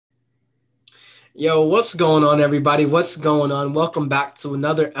Yo, what's going on, everybody? What's going on? Welcome back to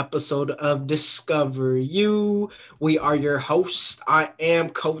another episode of Discover You. We are your hosts. I am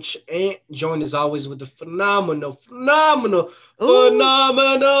Coach Ant, joined as always with the phenomenal. Ooh, ooh.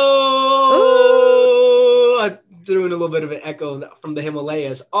 I threw in a little bit of an echo from the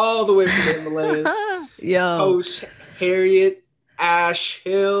Himalayas, all the way from the Himalayas. Yo, Coach Harriet Ash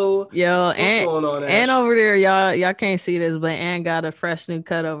Hill. yo, What's and going on, and Ash? over there, y'all can't see this, but Ant got a fresh new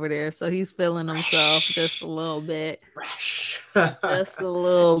cut over there, so he's feeling himself just a Fresh. little bit, Fresh. just a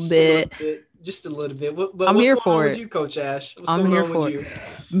little Just a little bit. bit. Just a little bit. But I'm what's here going on for with it. you, Coach Ash? What's I'm going here on with for it.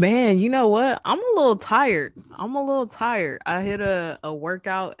 you? Man, you know what? I'm a little tired. I'm a little tired. I hit a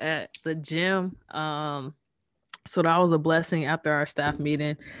workout at the gym. So that was a blessing after our staff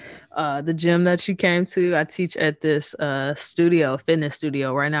meeting. The gym that you came to, I teach at this fitness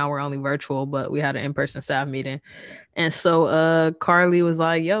studio. Right now we're only virtual, but we had an in-person staff meeting. And so Carly was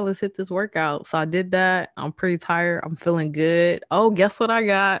like, yo, let's hit this workout. So I did that. I'm pretty tired. I'm feeling good. Oh, guess what I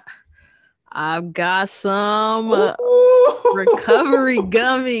got? I've got some recovery Ooh!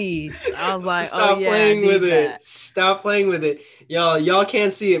 gummies. I was like, oh Stop yeah, I playing with need it. that. Stop playing with it. Y'all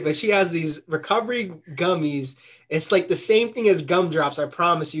can't see it, but she has these recovery gummies. It's like the same thing as gumdrops, I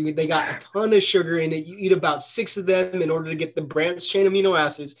promise you. They got a ton of sugar in it. You eat about six of them in order to get the branched chain amino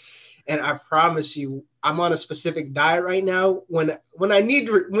acids. And I promise you, I'm on a specific diet right now. When I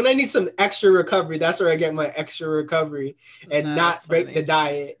need some extra recovery, that's where I get my extra recovery and That's not break the funny.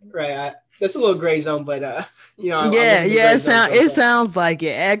 diet. Right? That's a little gray zone, but I live Yeah, in the yeah, gray zone it sometimes. sounds like it.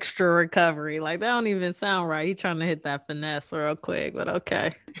 Extra recovery. Like that don't even sound right. He trying to hit that finesse real quick, but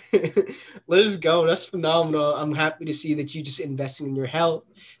okay. Let's go. That's phenomenal. I'm happy to see that you just investing in your health,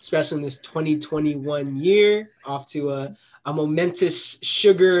 especially in this 2021 year, off to a momentous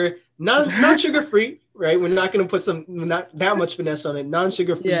sugar, non sugar free, right? We're not gonna put some not that much finesse on it, non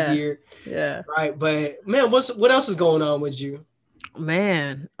sugar free Yeah. year, Yeah. right? But man, what else is going on with you?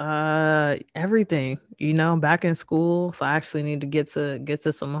 Man, everything. Back in school, so I actually need to get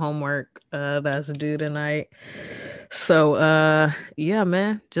to some homework that's due tonight. So, yeah,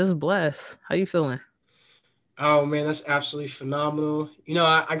 man, just bless. How you feeling? Oh man, that's absolutely phenomenal.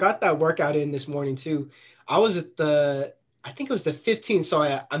 I got that workout in this morning too. I was at I think it was the 15th. So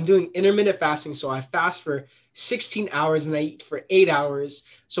I'm doing intermittent fasting. So I fast for 16 hours and I eat for 8 hours.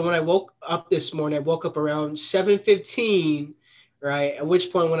 So when I woke up this morning, I woke up around 7:15, right? At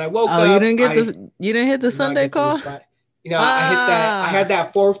which point when I woke Oh, you up, didn't get I the you didn't hit the did not Sunday get to the call? spot. I had Ah.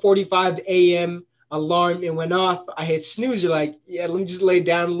 that 4:45 a.m. alarm. It went off. I hit snooze. You're like, yeah, let me just lay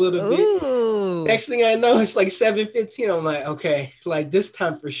down a little bit. Ooh. Next thing I know, it's like 7:15. I'm like, okay, like this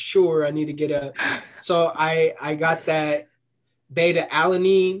time for sure, I need to get up. So I got that beta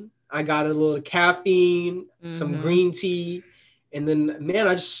alanine. I got a little caffeine, some Mhm. green tea, and then man,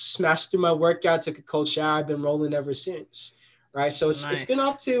 I just smashed through my workout. Took a cold shower. I've been rolling ever since. Right. So it's been Nice.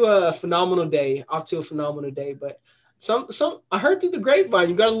 off to a phenomenal day. Off to a phenomenal day, but. Some I heard through the grapevine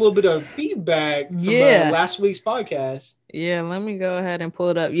you got a little bit of feedback from Yeah. last week's podcast. Yeah, let me go ahead and pull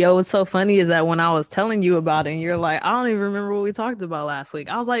it up. Yo, what's so funny is that when I was telling you about it, and you're like, I don't even remember what we talked about last week.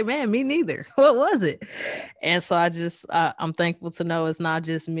 I was like, man, me neither. What was it? And so I'm thankful to know it's not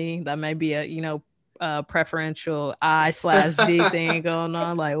just me. That may be a, preferential I/D thing going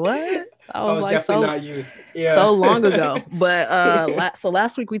on. Like, what? I Oh, was it's like, definitely so not you. Yeah. so long ago. But so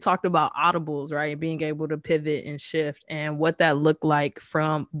last week we talked about audibles, right? Being able to pivot and shift and what that looked like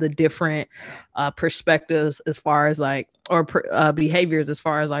from the different perspectives as far as like or behaviors as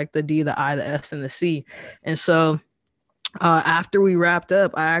far as like the D, the I, the S, and the C. And so after we wrapped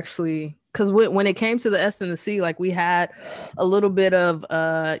up, I actually because when it came to the S and the C, like we had a little bit of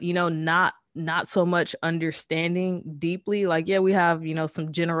not so much understanding deeply. Like, yeah, we have,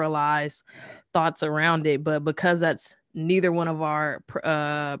 some generalized thoughts around it, but because that's neither one of our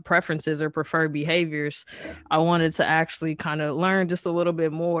preferences or preferred behaviors, I wanted to actually kind of learn just a little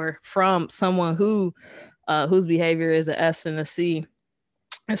bit more from someone whose behavior is a S and a C.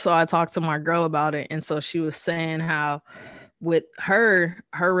 And so I talked to my girl about it, and so she was saying how with her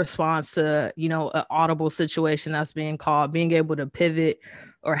response to an audible situation that's being called, being able to pivot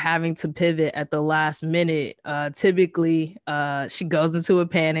or having to pivot at the last minute, typically she goes into a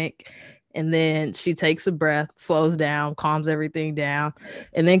panic, and then she takes a breath, slows down, calms everything down,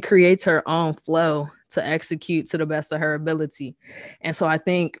 and then creates her own flow to execute to the best of her ability. And so I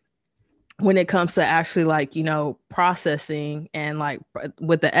think when it comes to actually like processing, and like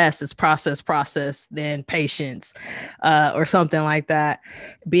with the S, it's process, then patience, or something like that,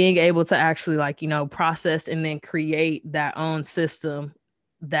 being able to actually like process and then create that own system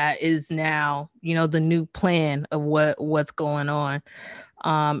that is now the new plan of what's going on.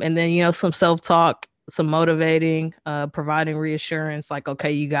 And then, some self-talk, some motivating, providing reassurance, like,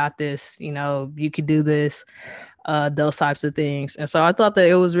 okay, you got this, you could do this, those types of things. And so I thought that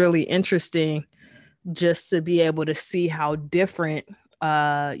it was really interesting just to be able to see how different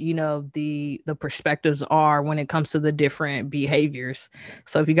the perspectives are when it comes to the different behaviors.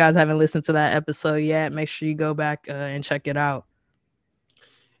 So if you guys haven't listened to that episode yet, make sure you go back and check it out.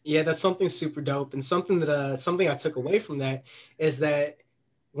 Yeah, that's something super dope, and something I took away from that is that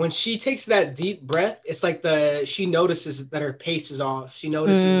when she takes that deep breath, it's like she notices that her pace is off. She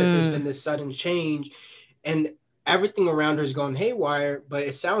notices that there's been this sudden change, and everything around her is going haywire. But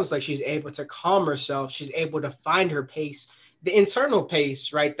it sounds like she's able to calm herself. She's able to find her pace, the internal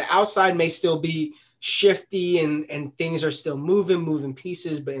pace, right? The outside may still be shifty and things are still moving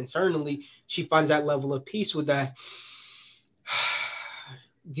pieces, but internally she finds that level of peace with that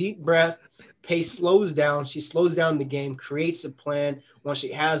deep breath. Pace slows down. She slows down the game, creates a plan. Once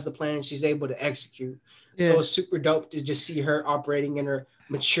she has the plan, she's able to execute. Yeah. So it's super dope to just see her operating in her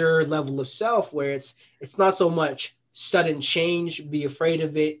mature level of self, where it's not so much sudden change, be afraid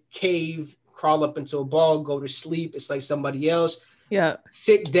of it, cave, crawl up into a ball, go to sleep. It's like somebody else. Yeah.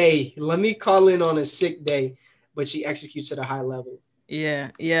 Sick day. Let me call in on a sick day, but she executes at a high level.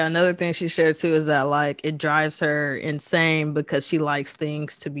 Yeah. Another thing she shared too is that like it drives her insane because she likes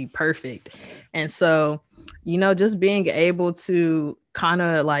things to be perfect. And so, just being able to kind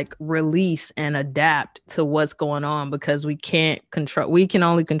of like release and adapt to what's going on, because we can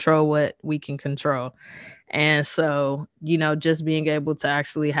only control what we can control. And so, just being able to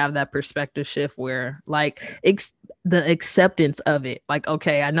actually have that perspective shift where like the acceptance of it, like,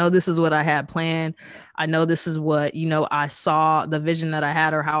 okay, I know this is what I had planned. I know this is what, I saw the vision that I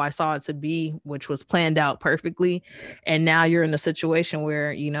had or how I saw it to be, which was planned out perfectly. And now you're in a situation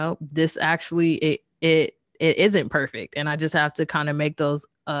where, this actually, it isn't perfect. And I just have to kind of make those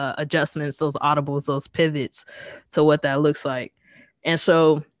adjustments, those audibles, those pivots to what that looks like. And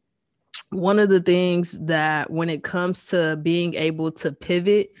so one of the things that when it comes to being able to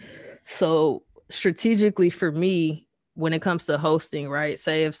pivot, so strategically for me, when it comes to hosting, right?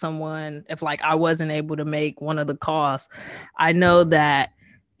 Say if like I wasn't able to make one of the calls, I know that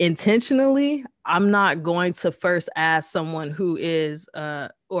intentionally, I'm not going to first ask someone who is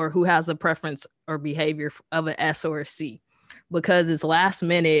or who has a preference or behavior of an S or a C, because it's last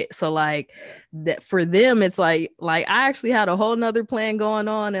minute. So like that for them, it's like I actually had a whole nother plan going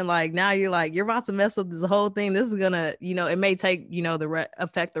on, and like now you're about to mess up this whole thing. This is gonna, it may take,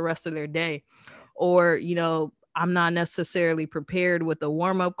 affect the rest of their day. Or, I'm not necessarily prepared with a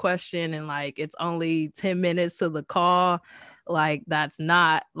warm-up question, and like it's only 10 minutes to the call. Like that's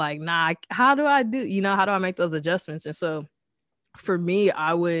not like, nah, how do I make those adjustments? And so for me,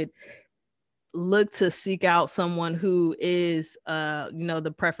 I would look to seek out someone who is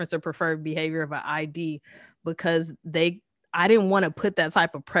the preference or preferred behavior of an ID, because I didn't want to put that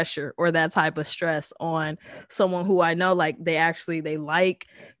type of pressure or that type of stress on someone who I know like they like,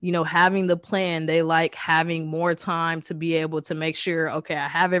 having the plan. They like having more time to be able to make sure, okay, I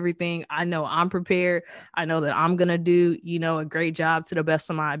have everything. I know I'm prepared. I know that I'm going to do, a great job to the best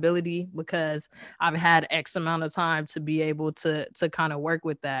of my ability, because I've had X amount of time to be able to kind of work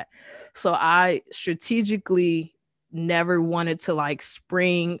with that. So I strategically never wanted to like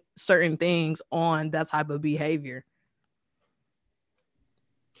spring certain things on that type of behavior.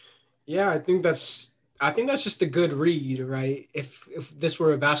 Yeah, I think that's just a good read, right? If this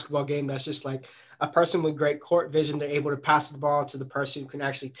were a basketball game, that's just like a person with great court vision. They're able to pass the ball to the person who can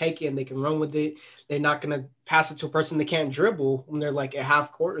actually take it and they can run with it. They're not going to pass it to a person they can't dribble when they're like at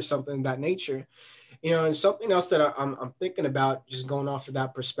half court or something of that nature. And something else that I'm thinking about, just going off of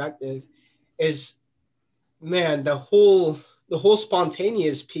that perspective, is, man, the whole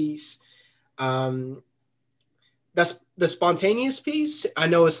spontaneous piece. That's the spontaneous piece. I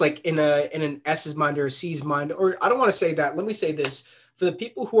know it's like in an S's mind or a C's mind, or I don't want to say that. Let me say this: for the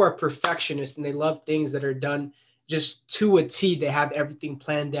people who are perfectionists and they love things that are done just to a T, they have everything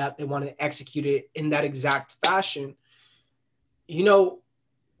planned out. They want to execute it in that exact fashion.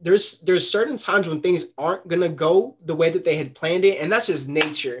 There's certain times when things aren't gonna go the way that they had planned it, and that's just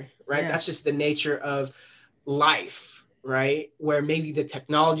nature, right? Yeah. That's just the nature of life. Right? Where maybe the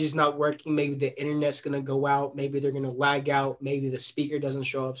technology is not working, maybe the internet's going to go out, maybe they're going to lag out, maybe the speaker doesn't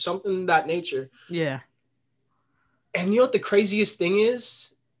show up, something of that nature. Yeah. And you know what the craziest thing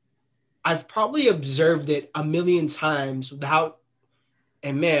is? I've probably observed it a million times without,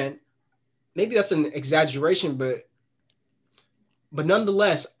 and man, maybe that's an exaggeration, but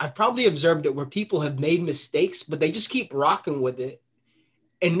nonetheless, I've probably observed it where people have made mistakes, but they just keep rocking with it.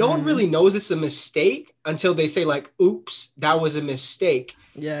 And no one really knows it's a mistake until they say like, oops, that was a mistake.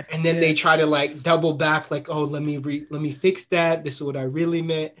 Yeah. And then they try to like double back, like, oh, let me fix that. This is what I really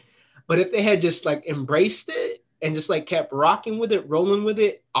meant. But if they had just like embraced it and just like kept rocking with it, rolling with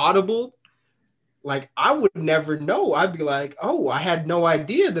it, audible, like I would never know. I'd be like, oh, I had no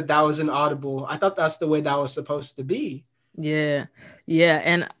idea that that was an audible. I thought that's the way that was supposed to be. Yeah. Yeah.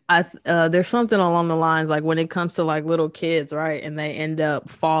 And there's something along the lines like when it comes to like little kids, right? And they end up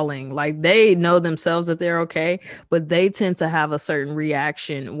falling, like they know themselves that they're okay, but they tend to have a certain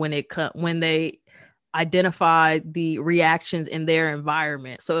reaction when they identify the reactions in their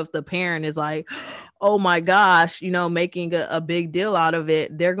environment. So if the parent is like, oh my gosh, making a big deal out of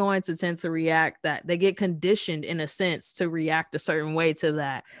it, they're going to tend to react that they get conditioned in a sense to react a certain way to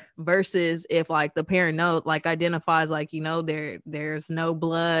that. Versus if like the parent knows, like identifies like, there's no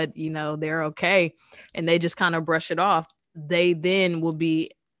blood, they're okay. And they just kind of brush it off. They then will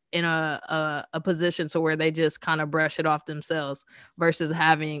be in a position to where they just kind of brush it off themselves versus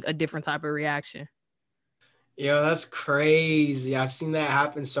having a different type of reaction. Yo, that's crazy. I've seen that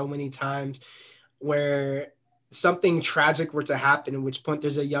happen so many times where something tragic were to happen, in which point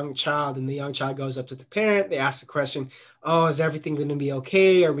there's a young child, and the young child goes up to the parent. They ask the question, oh, is everything going to be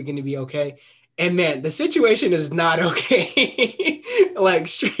okay? Are we going to be okay? And man, the situation is not okay. Like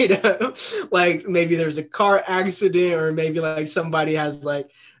straight up, like maybe there's a car accident, or maybe like somebody has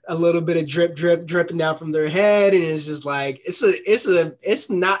like a little bit of drip dripping down from their head, and it's just like it's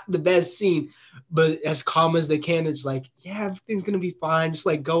not the best scene, but as calm as they can. It's like, yeah, everything's gonna be fine. Just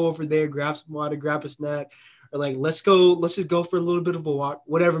like go over there, grab some water, grab a snack, or like let's just go for a little bit of a walk,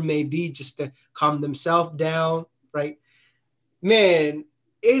 whatever it may be, just to calm themselves down, right? Man,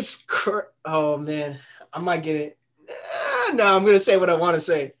 oh man, I might get it. No, I'm gonna say what I want to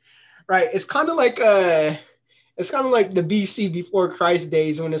say. Right? It's kind of like the BC before Christ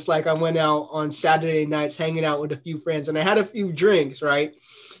days, when it's like I went out on Saturday nights hanging out with a few friends and I had a few drinks, right?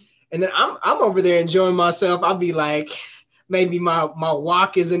 And then I'm over there enjoying myself. I'll be like, maybe my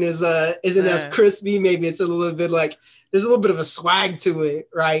walk isn't as crispy. Maybe it's a little bit like there's a little bit of a swag to it,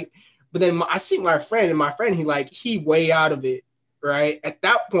 right? But then I see my friend, and my friend he way out of it, right? At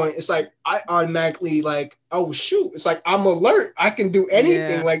that point, it's like I automatically like, oh shoot, it's like I'm alert. I can do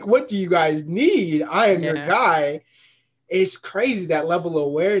anything. Yeah. Like, what do you guys need? I am your Yeah. guy. It's crazy, that level of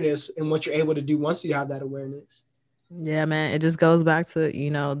awareness and what you're able to do once you have that awareness. Yeah, man. It just goes back to,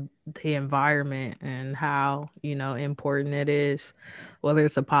 the environment and how, important it is, whether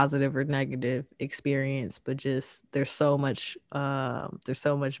it's a positive or negative experience, but just there's so much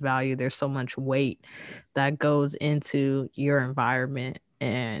value, there's so much weight that goes into your environment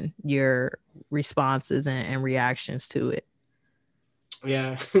and your responses and reactions to it.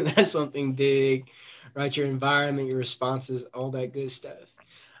 Yeah, that's something big, right? Your environment, your responses, all that good stuff.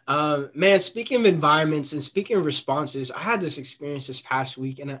 Man, speaking of environments and speaking of responses, I had this experience this past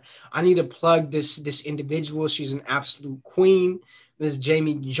week, and I need to plug this individual. She's an absolute queen, Miss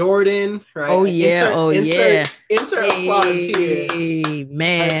Jamie Jordan, Oh right? yeah, oh yeah. Insert applause here. Hey, Right,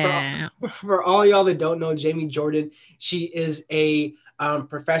 man. for all y'all that don't know, Jamie Jordan, she is a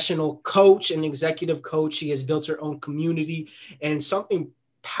professional coach, an executive coach. She has built her own community, and something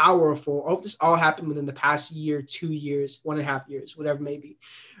powerful. Oh, this all happened within the past year, 2 years, 1.5 years, whatever it may be.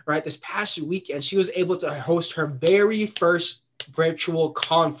 Right, this past weekend, she was able to host her very first virtual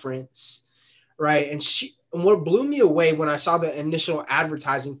conference. Right, and what blew me away when I saw the initial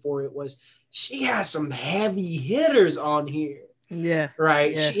advertising for it was she has some heavy hitters on here. Yeah.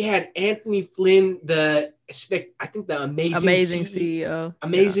 Right. Yeah. She had Anthony Flynn, I think the Amazing CEO.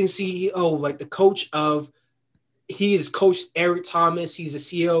 amazing CEO, like the coach of, he has coached Eric Thomas. He's a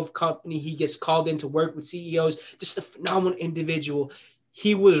CEO of a company. He gets called in to work with CEOs. Just a phenomenal individual.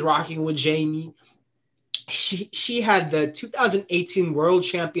 He was rocking with Jamie. She had the 2018 world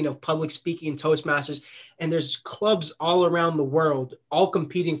champion of public speaking and Toastmasters, and there's clubs all around the world all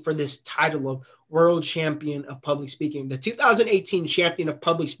competing for this title of world champion of public speaking. The 2018 champion of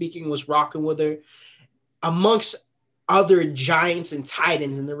public speaking was rocking with her amongst other giants and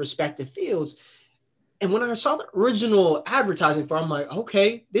titans in their respective fields. And when I saw the original advertising for it, I'm like,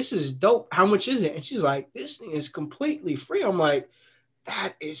 okay, this is dope. How much is it? And she's like, this thing is completely free. I'm like,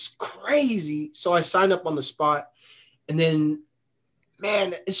 that is crazy. So I signed up on the spot. And then,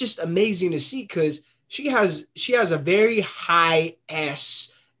 man, it's just amazing to see, because she has a very high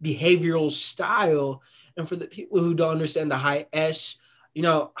S behavioral style. And for the people who don't understand the high S,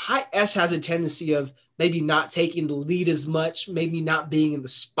 high S has a tendency of maybe not taking the lead as much, maybe not being in the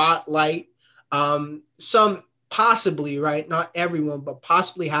spotlight. Some possibly, right? Not everyone, but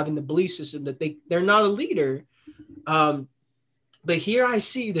possibly having the belief system that they're not a leader. Um, But here I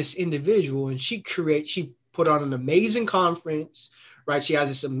see this individual, and she put on an amazing conference, right? She has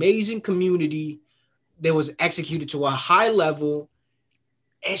this amazing community that was executed to a high level,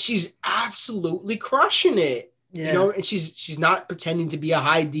 and she's absolutely crushing it. You Yeah. know, and she's not pretending to be a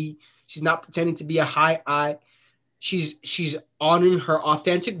high D. She's not pretending to be a high I. She's honoring her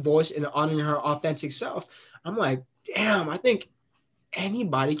authentic voice and honoring her authentic self. I'm like, damn, I think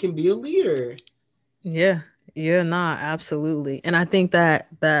anybody can be a leader. Yeah. Yeah, nah, absolutely. And I think that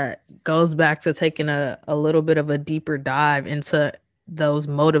that goes back to taking a little bit of a deeper dive into those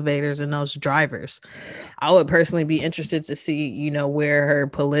motivators and those drivers. I would personally be interested to see, where her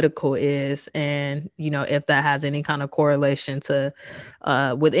political is, and, if that has any kind of correlation to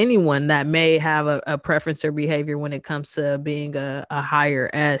with anyone that may have a preference or behavior when it comes to being a higher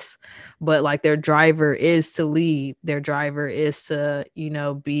S. But like their driver is to lead, their driver is to,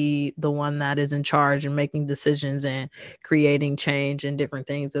 be the one that is in charge and making decisions and creating change and different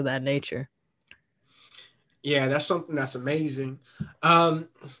things of that nature. Yeah, that's something that's amazing. Um,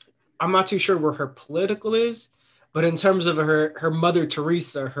 I'm not too sure where her political is, but in terms of her Mother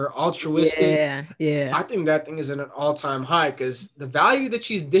Teresa, her altruistic, Yeah, yeah. I think that thing is at an all-time high because the value that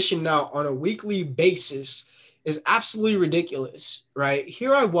she's dishing out on a weekly basis is absolutely ridiculous, right?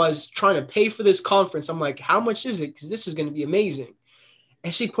 Here I was trying to pay for this conference. I'm like, how much is it? Because this is going to be amazing.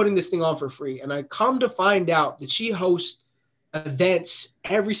 And she putting this thing on for free. And I come to find out that she hosts events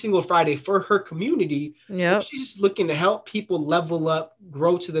every single Friday for her community. Yep. She's looking to help people level up,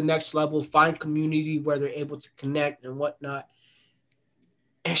 grow to the next level, find community where they're able to connect and whatnot.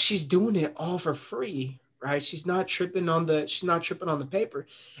 And she's doing it all for free, right? She's not tripping on the paper.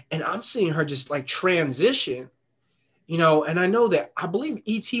 And I'm seeing her just like transition, and I know that I believe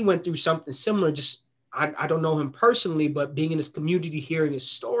ET went through something similar. Just I don't know him personally, but being in his community, hearing his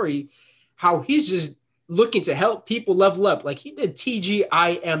story, how he's just looking to help people level up. Like he did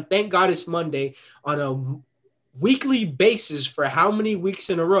TGIM, thank God it's Monday, on a weekly basis for how many weeks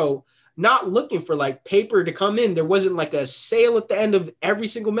in a row, not looking for like paper to come in. There wasn't like a sale at the end of every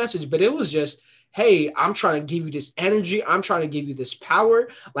single message, but it was just, hey, I'm trying to give you this energy. I'm trying to give you this power.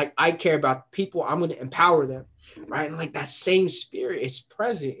 Like I care about people. I'm going to empower them. Right. And like that same spirit is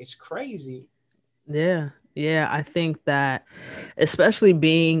present. It's crazy. Yeah. Yeah, I think that especially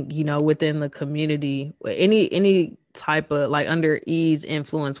being, within the community, any type of like under ease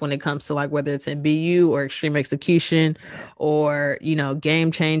influence when it comes to like whether it's in BU or extreme execution or,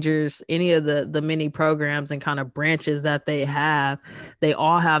 game changers, any of the many programs and kind of branches that they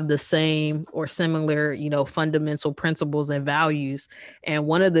all have the same or similar, fundamental principles and values. And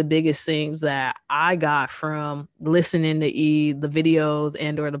one of the biggest things that I got from listening to the videos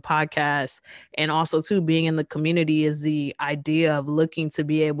and or the podcast, and also too being in the community, is the idea of looking to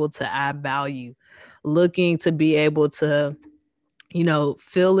be able to add value, looking to be able to,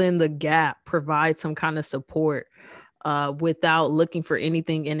 fill in the gap, provide some kind of support without looking for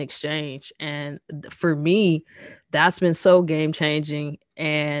anything in exchange. And for me, that's been so game changing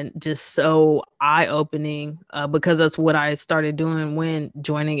and just so eye opening, because that's what I started doing when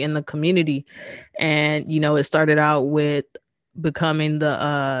joining in the community. And, it started out with becoming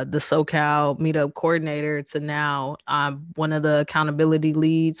the SoCal meetup coordinator, to now I'm one of the accountability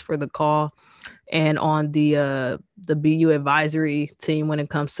leads for the call and on the BU advisory team when it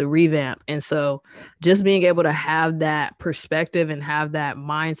comes to revamp. And so just being able to have that perspective and have that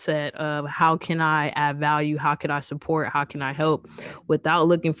mindset of how can I add value, how can I support, how can I help without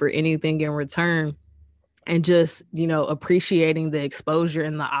looking for anything in return, and just, appreciating the exposure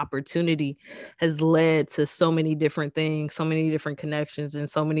and the opportunity, has led to so many different things, so many different connections, and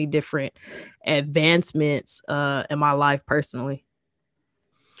so many different advancements in my life personally.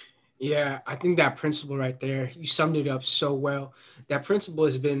 Yeah, I think that principle right there, you summed it up so well. That principle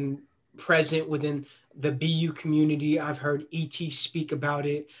has been present within the BU community. I've heard ET speak about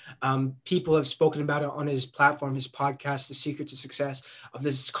it. People have spoken about it on his platform, his podcast, The Secret to Success, of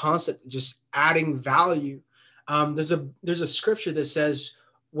this concept of just adding value. There's a scripture that says,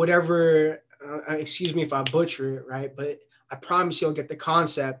 whatever, excuse me if I butcher it, right? But I promise you'll get the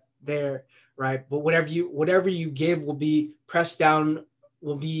concept there, right? But whatever you give will be pressed down,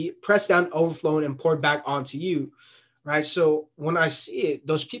 overflowing, and poured back onto you, right? So when I see it,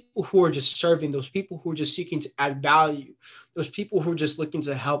 those people who are just serving, those people who are just seeking to add value, those people who are just looking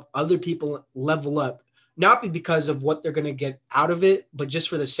to help other people level up, not because of what they're going to get out of it, but just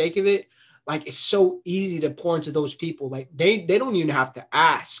for the sake of it, like it's so easy to pour into those people. Like they don't even have to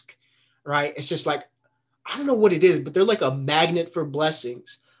ask, right? It's just like, I don't know what it is, but they're like a magnet for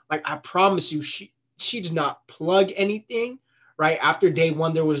blessings. Like I promise you, she did not plug anything, right? After day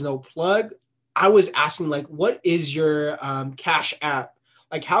one, there was no plug. I was asking like, what is your Cash App?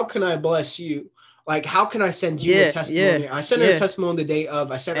 Like, how can I bless you? Like, how can I send you a Yeah, yeah, testimony? I sent her a yeah. testimony the day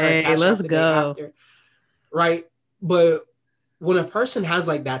of. I sent her a Hey, Cash let's App the day go. after, right? But when a person has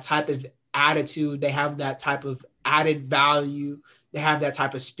like that type of attitude, they have that type of added value, they have that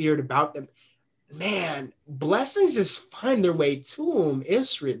type of spirit about them, man, blessings just find their way to them.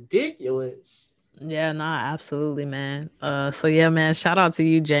 It's ridiculous. Yeah, nah, absolutely, man. So yeah, man, shout out to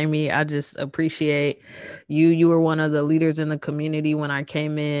you, Jamie. I just appreciate you. You were one of the leaders in the community when I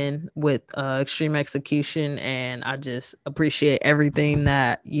came in with Extreme Execution, and I just appreciate everything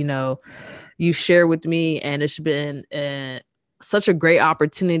that you share with me, and it's been such a great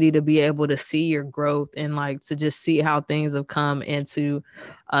opportunity to be able to see your growth and like to just see how things have come into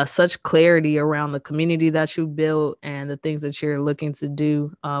such clarity around the community that you built and the things that you're looking to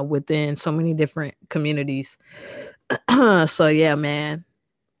do within so many different communities. So yeah, man,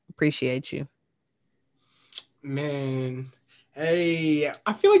 appreciate you. Man, hey,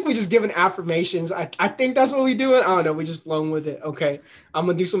 I feel like we just giving affirmations. I think that's what we doing. I don't know. We just flowing with it. Okay, I'm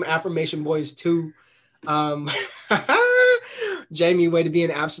gonna do some affirmation boys too. Um, Jamie, way to be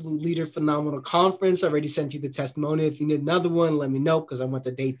an absolute leader, phenomenal conference. I already sent you the testimony. If you need another one, let me know because I went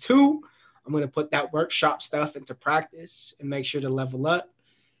to day 2. I'm gonna put that workshop stuff into practice and make sure to level up.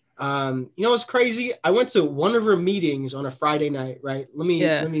 You know what's crazy? I went to one of her meetings on a Friday night. Right?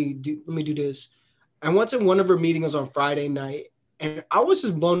 Yeah. Let me do this. I went to one of her meetings on Friday night, and I was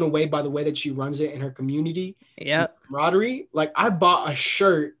just blown away by the way that she runs it in her community and Yep. camaraderie. Like I bought a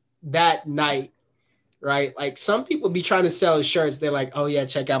shirt that night, right? Like some people be trying to sell shirts. They're like, "Oh yeah,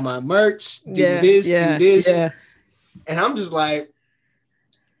 check out my merch. Yeah. Do Yeah. this," Yeah. and I'm just like,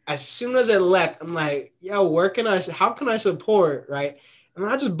 as soon as I left, I'm like, "Yo, where can I? How can I support?" Right? And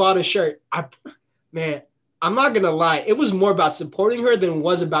I just bought a shirt. Man, I'm not gonna lie. It was more about supporting her than it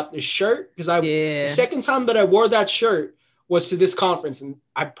was about the shirt. Because the Yeah. second time that I wore that shirt was to this conference, and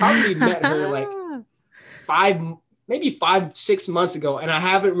I probably met her like 5, maybe 5, 6 months ago, and I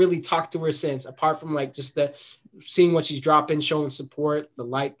haven't really talked to her since. Apart from like just the seeing what she's dropping, showing support, the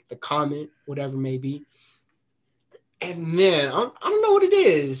like, the comment, whatever may be. And man, I don't know what it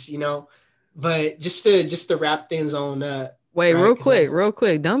is, but just to wrap things on up, Wait, right? real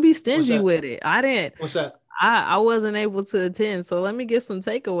quick. Don't be What's stingy up? with it. I didn't. What's up? I wasn't able to attend, so let me get some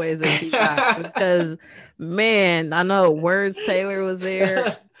takeaways that you got because man, I know Words Taylor was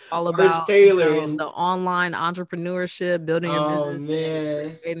there, all Where's about Taylor? And the online entrepreneurship, building a oh business and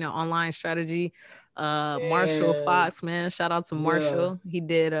man, creating an online strategy. Marshall man, Fox, man, shout out to yeah, Marshall. He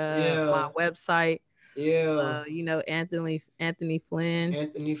did my yeah, website. yeah. Anthony Flynn.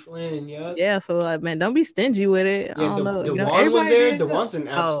 Anthony Flynn, yep. Yeah, so like man, don't be stingy with it. I Yeah, don't know, Dewan was everybody there. did good. Dewan's an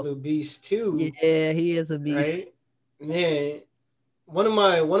Oh, absolute beast too, yeah, he is a beast. right? Man, one of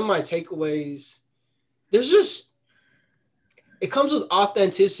my takeaways. There's just it comes with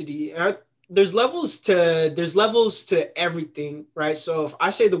authenticity, and there's levels to everything, right? So if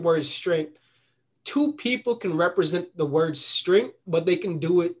I say the word strength, two people can represent the word strength, but they can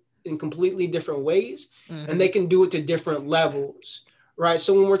do it in completely different ways, and Hmm. they can do it to different levels, right?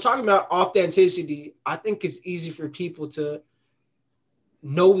 So when we're talking about authenticity, I think it's easy for people to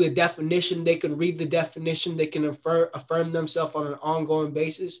know the definition. They can read the definition. They can affirm themselves on an ongoing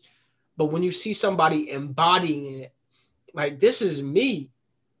basis. But when you see somebody embodying it, like this is me,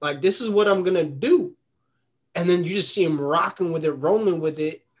 like this is what I'm gonna do, and then you just see them rocking with it, rolling with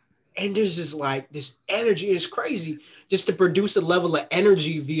it, and there's just like this energy. It's crazy just to produce a level of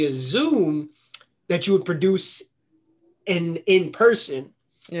energy via Zoom that you would produce in person,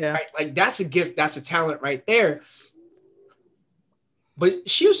 Yeah. right? Like that's a gift, that's a talent right there. But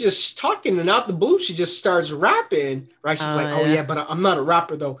she was just talking, and out the blue, she just starts rapping, right? She's Oh like, "Oh yeah. yeah, but I'm not a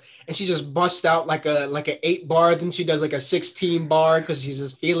rapper though," and she just busts out like a 8 bar, then she does like a 16 bar because she's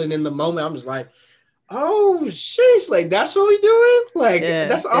just feeling in the moment. I'm just like, "Oh shit!" Like that's what we doing? Like Yeah.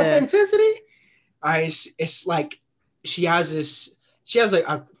 that's Yeah. authenticity. It's like she has this. She has like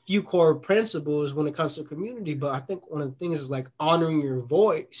a few core principles when it comes to community, but I think one of the things is like honoring your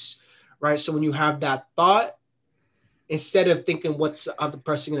voice, right? So when you have that thought, instead of thinking what's the other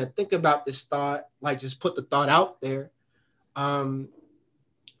person going to think about this thought, like just put the thought out there. um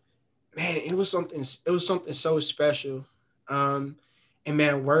Man, it was something so special. um and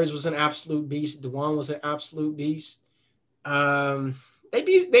man, Words was an absolute beast. Dewan was an absolute beast. um they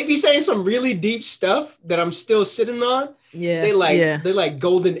be saying some really deep stuff that I'm still sitting on. Yeah. They Yeah. like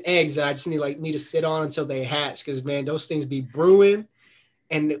golden eggs that I just need to sit on until they hatch, because man, those things be brewing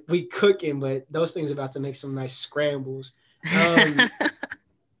and we cooking, but those things about to make some nice scrambles. um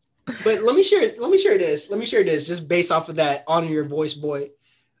But let me share this. Let me share this just based off of that honor your voice boy.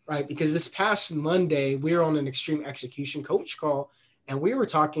 right? Because this past Monday, we were on an extreme execution coach call, and we were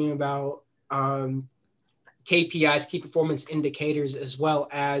talking about KPIs, key performance indicators, as well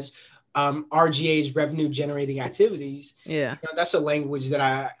as RGA's, revenue generating activities. Yeah. You know, that's a language that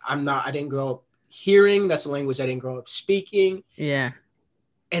I didn't grow up hearing. That's a language I didn't grow up speaking. Yeah.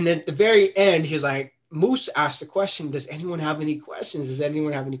 And at the very end, he's like, Moose asked the question, does anyone have any questions? Does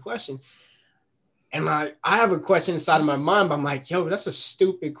anyone have any questions? And I have a question inside of my mind, but I'm like, yo, that's a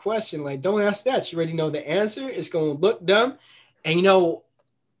stupid question. Like, don't ask that. You already know the answer. It's going to look dumb. And, you know,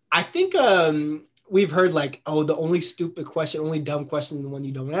 I think we've heard like, oh, the only stupid question, only dumb question is the one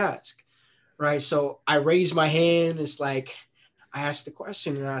you don't ask. Right. So I raised my hand. It's like, I asked the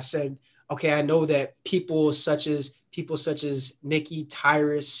question and I said, okay, I know that people such as Nikki,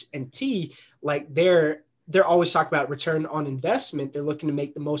 Tyrus, and T, like they're always talking about return on investment. They're looking to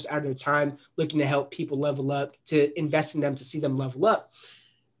make the most out of their time, looking to help people level up, to invest in them, to see them level up,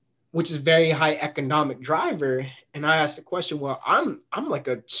 which is very high economic driver. And I asked the question, well, I'm like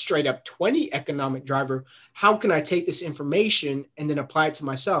a straight up 20 economic driver. How can I take this information and then apply it to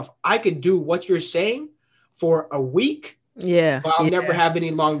myself? I could do what you're saying for a week, Yeah. but I'll never have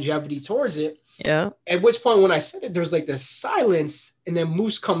any longevity towards it. Yeah. At which point, when I said it, there's like this silence, and then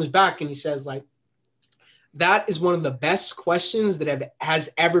Moose comes back and he says, like, that is one of the best questions that has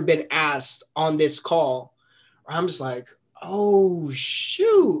ever been asked on this call. I'm just like, oh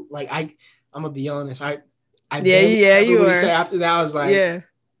shoot! Like I'm gonna be honest, I you what were. he said after that. I was like, Yeah.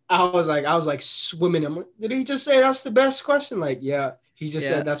 I was like swimming. I'm like, did he just say that's the best question? Like, yeah. He just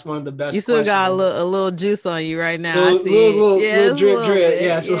said that's one of the best. You still questions. got a little juice on you right now. I see little drip. bit.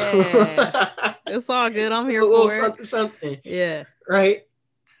 Yeah, It's all good. I'm here for it. Something. Yeah. Right.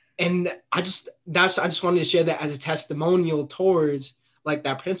 And I just wanted to share that as a testimonial towards like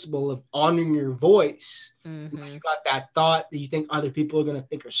that principle of honoring your voice. Mm-hmm. You got that thought that you think other people are gonna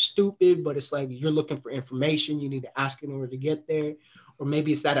think are stupid, but it's like you're looking for information. You need to ask in order to get there. Or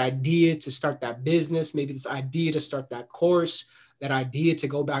maybe it's that idea to start that business. Maybe it's the idea to start that course. That idea to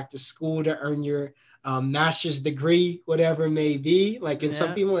go back to school to earn your master's degree, whatever it may be. Like, and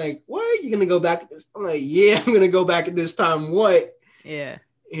some people are like, what? You're gonna go back at this? I'm like, yeah, I'm gonna go back at this time. What? Yeah.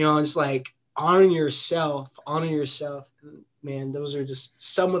 You know, it's like honor yourself. Man, those are just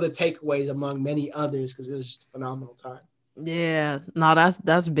some of the takeaways among many others, because it was just a phenomenal time. Yeah, no,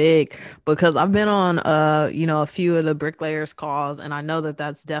 that's big, because I've been on a few of the bricklayers calls, and I know that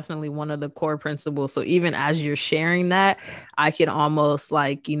that's definitely one of the core principles. So even as you're sharing that, I can almost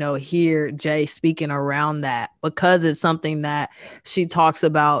like, hear Jay speaking around that, because it's something that she talks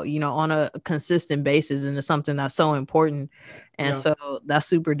about, on a consistent basis, and it's something that's so important. And so that's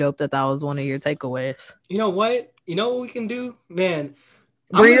super dope that was one of your takeaways. You know what? You know what we can do, man?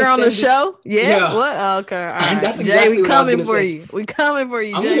 Bring her on the show? Yeah. What? Okay. All right. That's exactly Jay, we coming for you. We coming for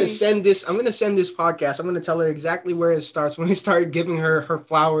you, I'm Jamie. I'm gonna send this podcast. I'm gonna tell her exactly where it starts. When we start giving her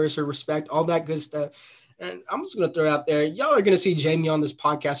flowers, her respect, all that good stuff. And I'm just gonna throw it out there. Y'all are gonna see Jamie on this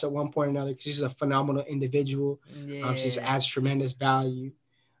podcast at one point or another, because she's a phenomenal individual. Yeah. She's adds tremendous value.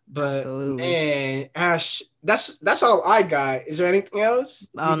 But absolutely, man, Ash, that's all I got. Is there anything else?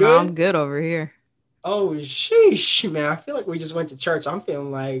 Oh no, I'm good over here. Oh sheesh, man! I feel like we just went to church. I'm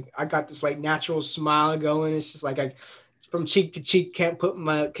feeling like I got this like natural smile going. It's just like I, from cheek to cheek, can't put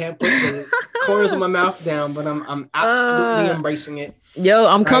the corners of my mouth down, but I'm absolutely embracing it. Yo,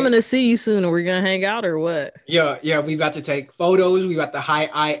 I'm coming to see you soon. We're gonna hang out or what? Yeah. We about to take photos. We got the high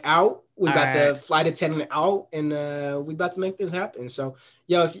eye out. We got the flight attendant out, and we about to make this happen. So,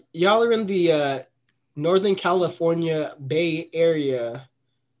 if y'all are in the Northern California Bay Area,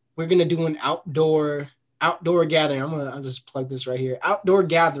 we're gonna do an outdoor gathering. I'll just plug this right here. Outdoor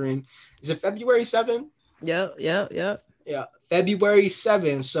gathering. Is it February 7th? Yep. Yeah, February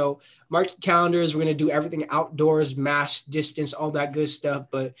 7th. So mark your calendars. We're gonna do everything outdoors, mask, distance, all that good stuff.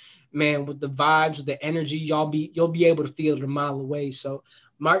 But man, with the vibes, with the energy, you'll be able to feel it a mile away. So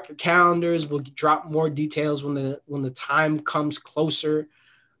mark your calendars. We'll drop more details when the time comes closer.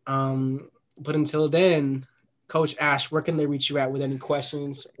 But until then, Coach Ash, where can they reach you at with any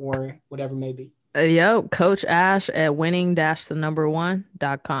questions or whatever may be? Coach Ash at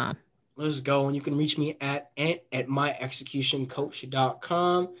winning-1.com. Let's go. And you can reach me at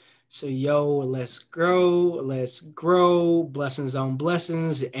myexecutioncoach.com. So, let's grow. Blessings on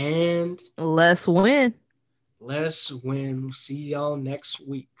blessings, and let's win. We'll see y'all next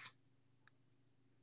week.